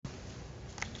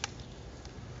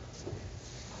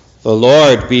The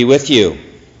Lord be with you.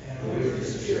 And with your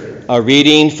spirit. A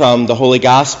reading from the Holy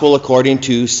Gospel according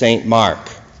to St. Mark.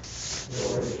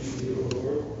 Lord, to you,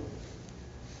 Lord.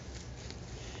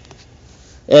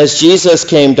 As Jesus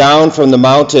came down from the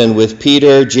mountain with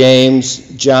Peter, James,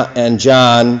 and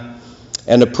John,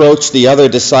 and approached the other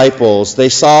disciples, they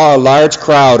saw a large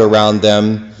crowd around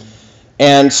them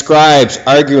and scribes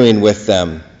arguing with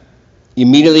them.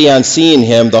 Immediately on seeing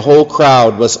him, the whole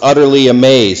crowd was utterly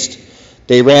amazed.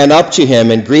 They ran up to him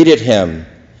and greeted him.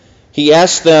 He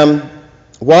asked them,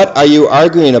 "What are you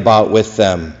arguing about with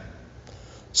them?"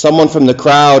 Someone from the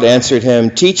crowd answered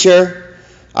him, "Teacher,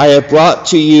 I have brought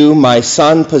to you my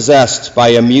son possessed by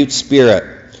a mute spirit.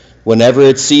 Whenever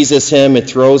it seizes him, it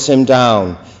throws him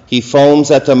down. He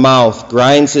foams at the mouth,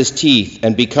 grinds his teeth,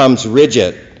 and becomes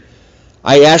rigid.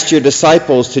 I asked your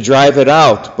disciples to drive it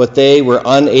out, but they were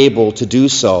unable to do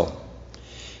so."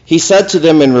 He said to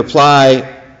them in reply,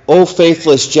 "O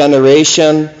faithless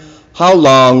generation, how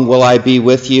long will I be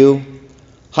with you?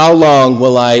 How long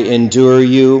will I endure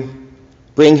you?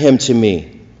 Bring him to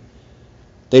me."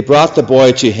 They brought the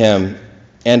boy to him,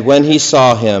 and when he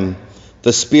saw him,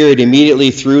 the spirit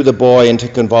immediately threw the boy into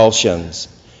convulsions.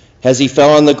 As he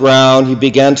fell on the ground, he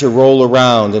began to roll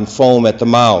around and foam at the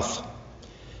mouth.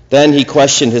 Then he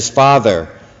questioned his father,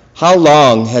 "How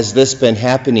long has this been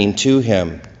happening to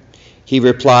him?" He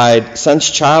replied,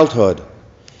 "Since childhood.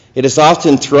 It has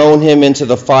often thrown him into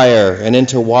the fire and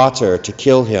into water to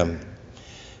kill him.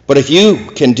 But if you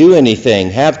can do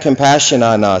anything, have compassion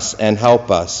on us and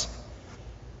help us."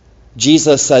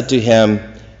 Jesus said to him,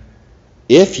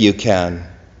 "If you can,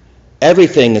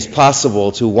 everything is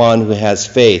possible to one who has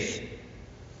faith."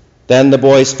 Then the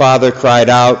boy's father cried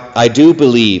out, "I do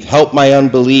believe, help my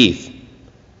unbelief."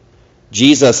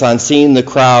 Jesus, on seeing the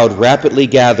crowd rapidly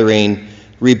gathering,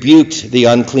 rebuked the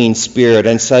unclean spirit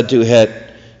and said to it,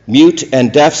 "Mute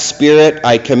and deaf spirit,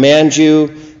 I command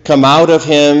you, come out of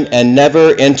him and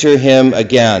never enter him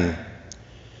again."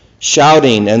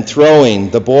 Shouting and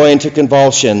throwing the boy into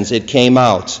convulsions, it came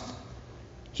out.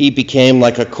 He became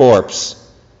like a corpse,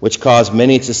 which caused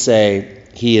many to say,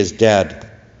 "He is dead."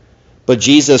 But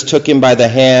Jesus took him by the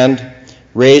hand,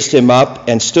 raised him up,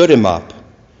 and stood him up.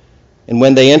 And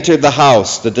when they entered the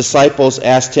house, the disciples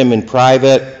asked him in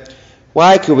private,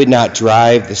 "Why could we not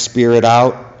drive the spirit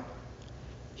out?"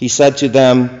 He said to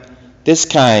them, "This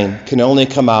kind can only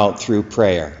come out through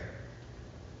prayer."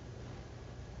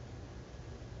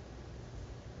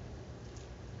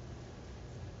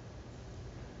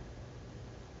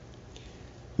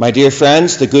 My dear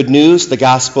friends, the good news, the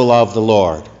gospel of the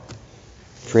Lord.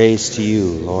 Praise to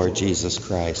you, Lord Jesus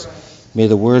Christ. May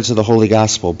the words of the Holy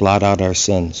Gospel blot out our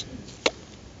sins.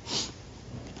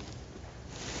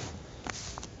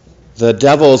 The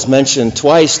devil is mentioned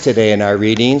twice today in our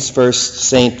readings. First,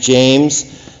 St. James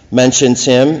mentions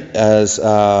him as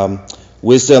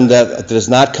wisdom that does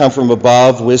not come from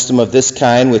above, wisdom of this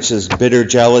kind, which is bitter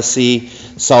jealousy,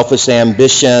 selfish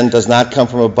ambition, does not come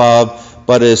from above,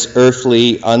 but is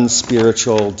earthly,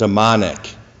 unspiritual, demonic.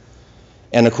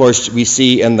 And of course, we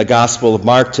see in the Gospel of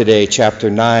Mark today,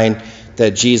 chapter 9,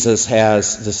 that Jesus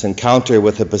has this encounter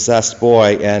with a possessed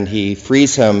boy, and he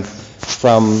frees him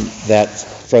from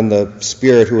the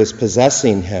spirit who is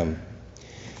possessing him.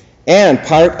 And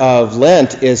part of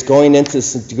Lent is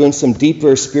doing some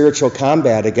deeper spiritual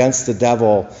combat against the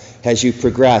devil as you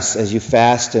progress, as you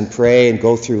fast and pray and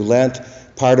go through Lent.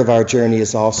 Part of our journey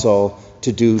is also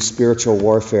to do spiritual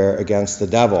warfare against the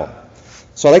devil.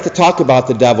 So I'd like to talk about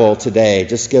the devil today,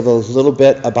 just give a little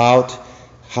bit about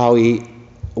how he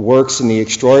works in the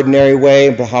extraordinary way,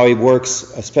 but how he works,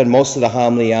 I spend most of the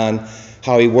homily on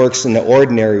how he works in the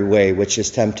ordinary way, which is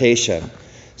temptation.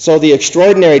 So the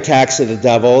extraordinary attacks of the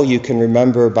devil, you can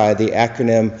remember by the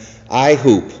acronym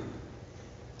IHOOP,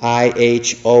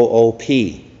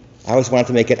 I-H-O-O-P. I always want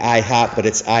to make it IHOP, but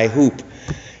it's IHOOP.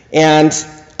 And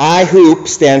IHOOP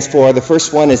stands for, the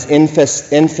first one is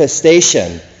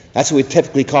infestation. That's what we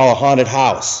typically call a haunted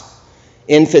house.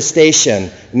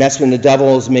 Infestation. And that's when the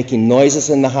devil is making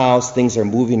noises in the house, things are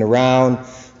moving around,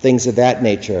 things of that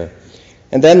nature.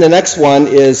 And then the next one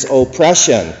is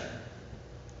oppression.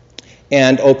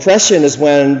 And oppression is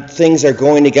when things are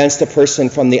going against a person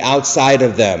from the outside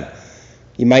of them.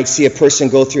 You might see a person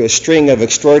go through a string of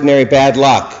extraordinary bad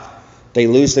luck. They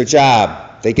lose their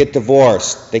job. They get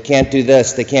divorced. They can't do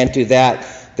this. They can't do that.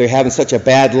 They're having such a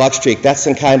bad luck streak. That's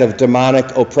some kind of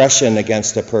demonic oppression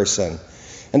against a person.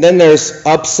 And then there's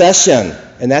obsession,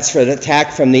 and that's for an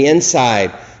attack from the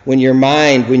inside. When you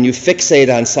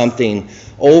fixate on something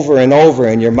over and over,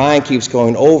 and your mind keeps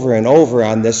going over and over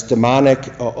on this demonic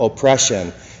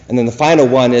oppression. And then the final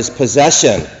one is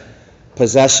possession.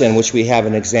 possession, which we have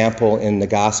an example in the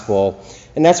gospel.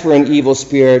 And that's where an evil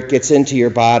spirit gets into your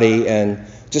body, and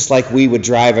just like we would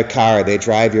drive a car, they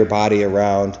drive your body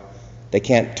around. They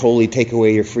can't totally take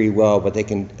away your free will, but they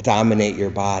can dominate your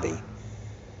body.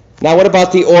 Now, what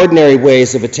about the ordinary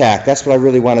ways of attack? That's what I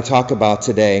really want to talk about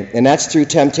today, and that's through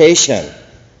temptation.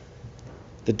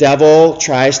 The devil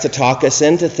tries to talk us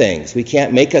into things. We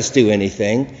can't make us do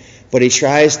anything, but he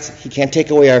can't take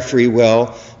away our free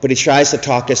will, but he tries to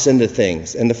talk us into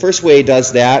things. And the first way he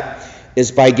does that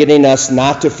is by getting us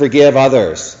not to forgive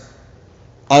others.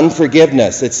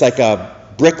 Unforgiveness, it's like a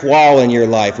brick wall in your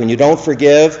life. When you don't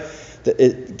forgive,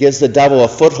 it gives the devil a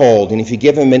foothold, and if you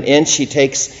give him an inch,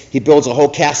 he builds a whole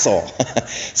castle.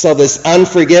 So this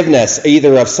unforgiveness,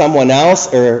 either of someone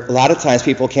else, or a lot of times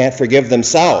people can't forgive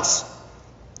themselves.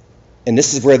 And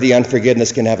this is where the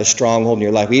unforgiveness can have a stronghold in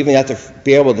your life. We even have to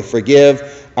be able to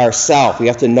forgive ourselves. We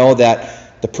have to know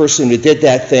that the person who did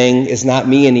that thing is not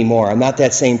me anymore. I'm not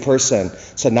that same person.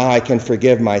 So now I can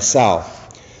forgive myself.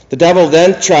 The devil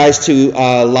then tries to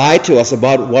lie to us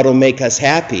about what will make us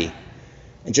happy.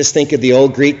 And just think of the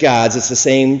old Greek gods. It's the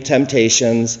same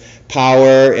temptations,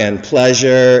 power and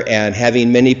pleasure and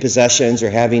having many possessions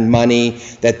or having money,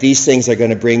 that these things are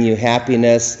going to bring you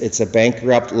happiness. It's a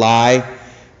bankrupt lie.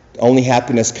 Only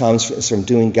happiness comes from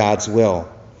doing God's will.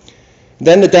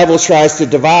 Then the devil tries to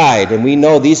divide, and we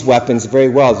know these weapons very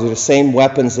well. They're the same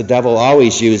weapons the devil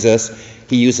always uses.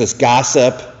 He uses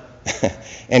gossip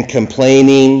and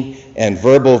complaining and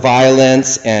verbal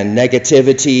violence and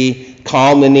negativity,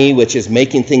 calumny, which is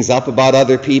making things up about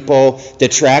other people,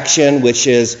 detraction, which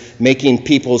is making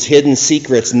people's hidden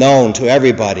secrets known to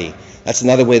everybody. That's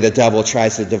another way the devil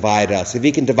tries to divide us. If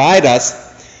he can divide us,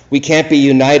 we can't be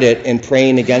united in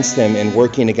praying against him and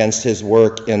working against his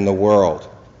work in the world.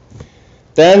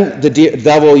 Then the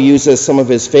devil uses some of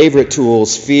his favorite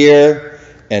tools, fear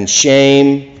and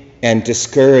shame and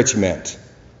discouragement.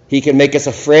 He can make us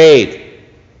afraid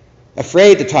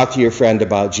to talk to your friend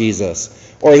about Jesus.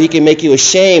 Or he can make you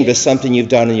ashamed of something you've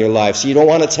done in your life, so you don't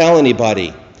want to tell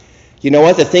anybody. You know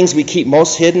what? The things we keep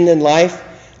most hidden in life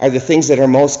are the things that are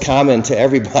most common to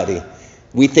everybody.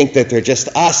 We think that they're just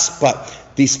us, but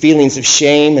these feelings of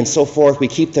shame and so forth, we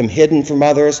keep them hidden from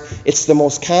others. It's the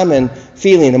most common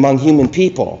feeling among human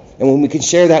people. And when we can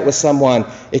share that with someone,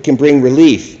 it can bring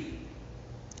relief.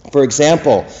 For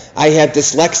example, I had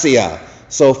dyslexia.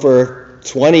 So for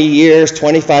 20 years,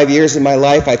 25 years of my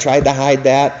life, I tried to hide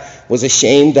that, was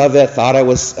ashamed of it, thought I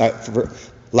was, for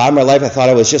a lot of my life, I thought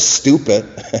I was just stupid.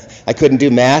 I couldn't do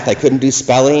math, I couldn't do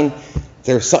spelling.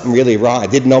 There was something really wrong. I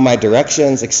didn't know my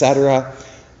directions, etc.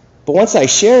 But once I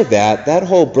shared that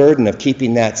whole burden of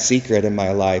keeping that secret in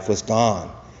my life was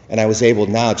gone. And I was able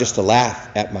now just to laugh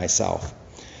at myself.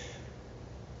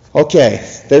 Okay,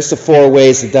 there's the 4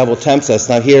 ways the devil tempts us.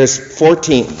 Now here's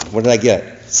 14,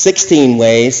 16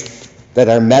 ways that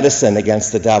are medicine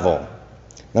against the devil.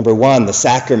 Number 1, the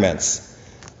sacraments.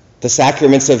 The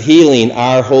sacraments of healing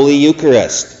are Holy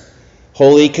Eucharist,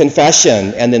 Holy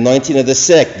Confession, and the anointing of the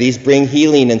sick. These bring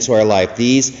healing into our life.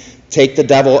 These take the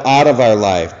devil out of our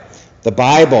life. The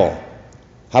Bible.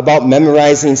 How about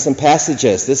memorizing some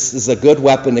passages? This is a good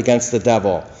weapon against the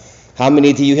devil. How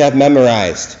many do you have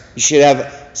memorized? You should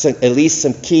have at least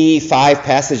some key 5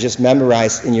 passages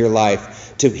memorized in your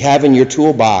life to have in your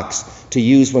toolbox to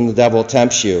use when the devil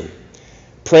tempts you.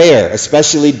 Prayer,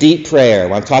 especially deep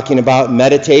prayer. I'm talking about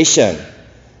meditation.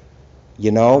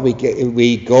 You know,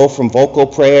 we go from vocal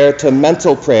prayer to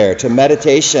mental prayer to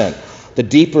meditation, the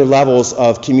deeper levels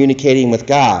of communicating with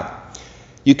God.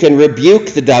 You can rebuke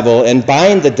the devil and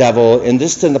bind the devil in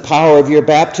the power of your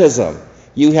baptism.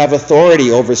 You have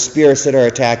authority over spirits that are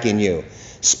attacking you.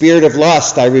 Spirit of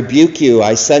lust, I rebuke you.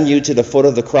 I send you to the foot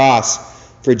of the cross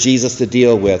for Jesus to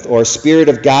deal with. Or spirit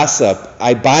of gossip,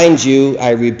 I bind you,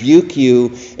 I rebuke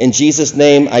you. In Jesus'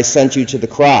 name, I send you to the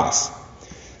cross.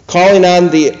 Calling on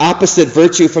the opposite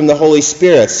virtue from the Holy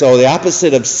Spirit. So the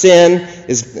opposite of sin,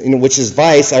 which is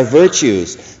vice, are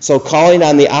virtues. So calling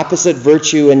on the opposite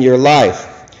virtue in your life.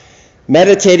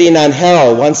 Meditating on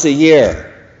hell once a year.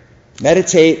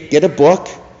 Meditate, get a book,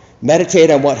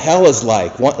 meditate on what hell is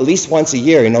like, at least once a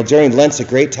year. During Lent's a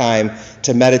great time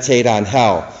to meditate on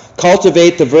hell.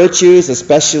 Cultivate the virtues,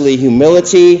 especially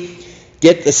humility.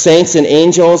 Get the saints and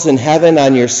angels in heaven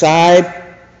on your side.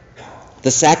 The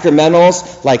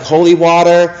sacramentals, like holy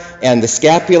water and the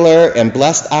scapular and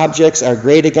blessed objects, are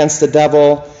great against the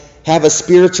devil. Have a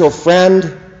spiritual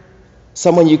friend,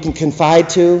 someone you can confide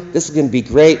to. This is going to be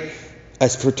great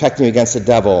as protecting you against the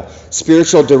devil.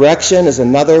 Spiritual direction is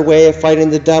another way of fighting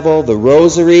the devil. The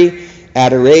rosary,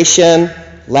 adoration,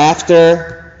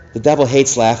 laughter. The devil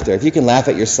hates laughter. If you can laugh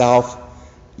at yourself,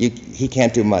 he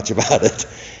can't do much about it.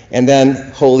 And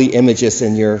then holy images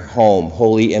in your home,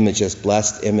 holy images,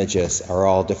 blessed images are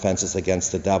all defenses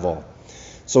against the devil.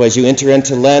 So as you enter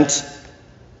into Lent,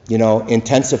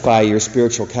 intensify your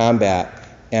spiritual combat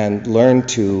and learn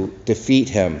to defeat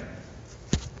him